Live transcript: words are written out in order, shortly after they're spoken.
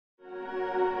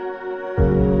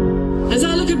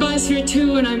at Biosphere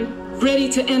 2 and I'm ready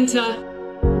to enter.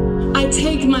 I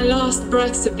take my last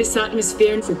breaths of this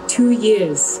atmosphere for 2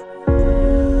 years.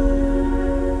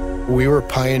 We were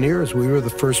pioneers. We were the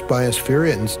first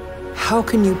biospherians. How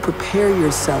can you prepare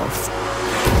yourself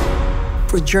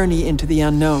for a journey into the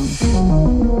unknown?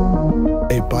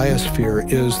 A biosphere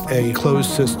is a closed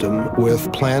system with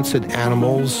plants and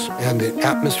animals and the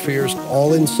atmospheres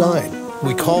all inside.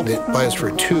 We called it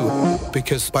Biosphere 2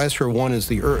 because Biosphere 1 is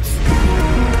the Earth.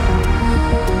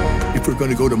 If we're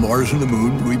going to go to Mars and the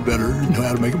Moon, we better know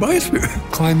how to make a biosphere.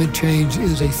 Climate change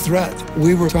is a threat.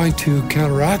 We were trying to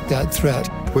counteract that threat.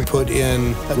 We put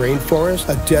in a rainforest,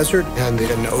 a desert, and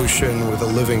an ocean with a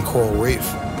living coral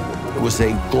reef. It was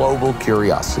a global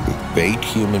curiosity. 8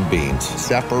 human beings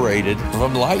separated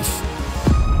from life.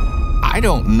 I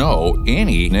don't know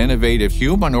any innovative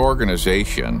human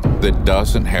organization that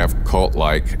doesn't have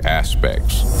cult-like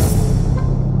aspects.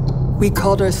 We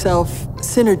called ourselves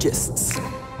synergists.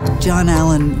 John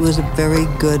Allen was a very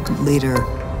good leader.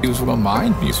 He was a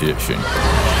mind musician.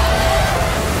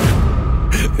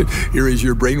 Here is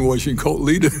your brainwashing cult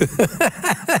leader.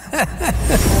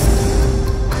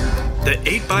 The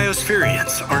 8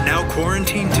 Biospherians are now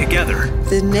quarantined together.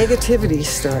 The negativity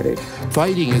started.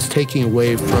 Fighting is taking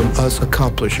away from us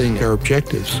accomplishing our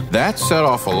objectives. That set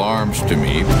off alarms to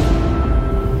me.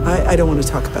 I don't want to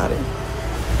talk about it.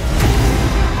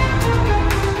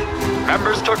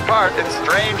 Members took part in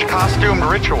strange costumed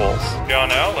rituals.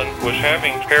 John Allen was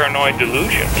having paranoid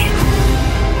delusions.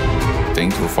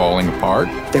 Things were falling apart.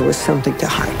 There was something to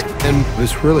hide. And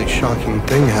this really shocking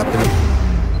thing happened.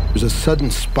 There was a sudden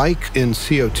spike in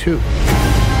CO2.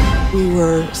 We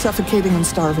were suffocating and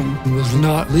starving. It was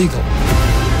not legal.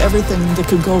 Everything that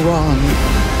could go wrong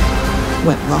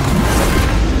went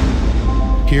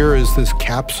wrong. Here is this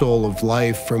capsule of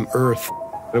life from Earth.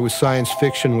 It was science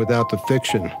fiction without the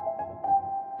fiction.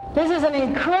 This is an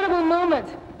incredible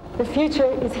moment. The future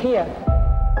is here.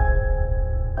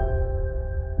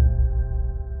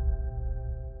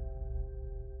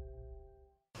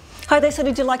 Hi there, so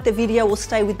did you like the video? Well,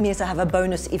 stay with me as I have a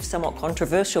bonus, if somewhat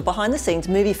controversial, behind-the-scenes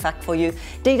movie fact for you.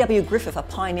 D.W. Griffith, a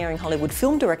pioneering Hollywood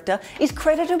film director, is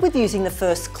credited with using the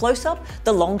first close-up,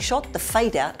 the long shot, the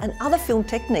fade-out and other film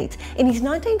techniques in his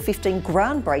 1915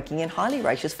 groundbreaking and highly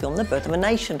racist film, The Birth of a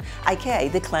Nation, aka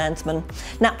The Klansman.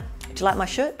 Now, do you like my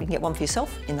shirt? You can get one for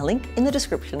yourself in the link in the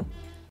description.